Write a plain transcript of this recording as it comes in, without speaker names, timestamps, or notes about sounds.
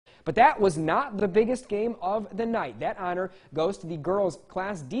But that was not the biggest game of the night. That honor goes to the girls'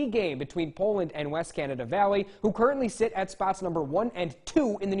 Class D game between Poland and West Canada Valley, who currently sit at spots number 1 and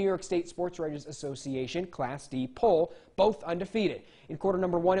 2 in the New York State Sports Writers Association Class D poll, both undefeated. In quarter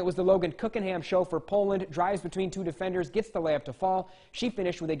number 1, it was the Logan Cookenham show for Poland. Drives between two defenders, gets the layup to fall. She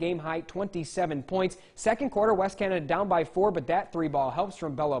finished with a game-high 27 points. Second quarter, West Canada down by 4, but that three-ball helps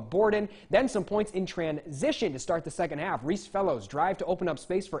from Bella Borden. Then some points in transition to start the second half. Reese Fellows drive to open up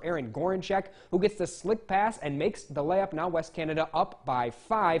space for Erin Goranchek, who gets the slick pass and makes the layup. Now West Canada up by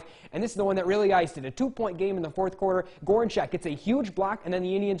 5. And this is the one that really iced it. A 2-point game in the fourth quarter. Goranchek gets a huge block, and then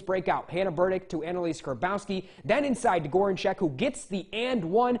the Indians break out. Hannah Burdick to Annalise Grabowski. Then inside to Goranchek, who gets the and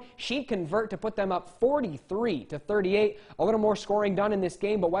one. She'd convert to put them up 43-38. A little more scoring done in this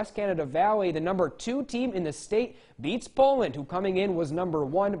game, but West Canada Valley, the number 2 team in the state, beats Poland, who coming in was number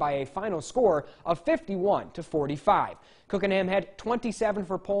 1 by a final score of 51-45. Cookenham had 27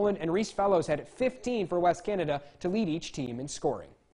 for Poland, and Reese Fellows had 15 for West Canada to lead each team in scoring.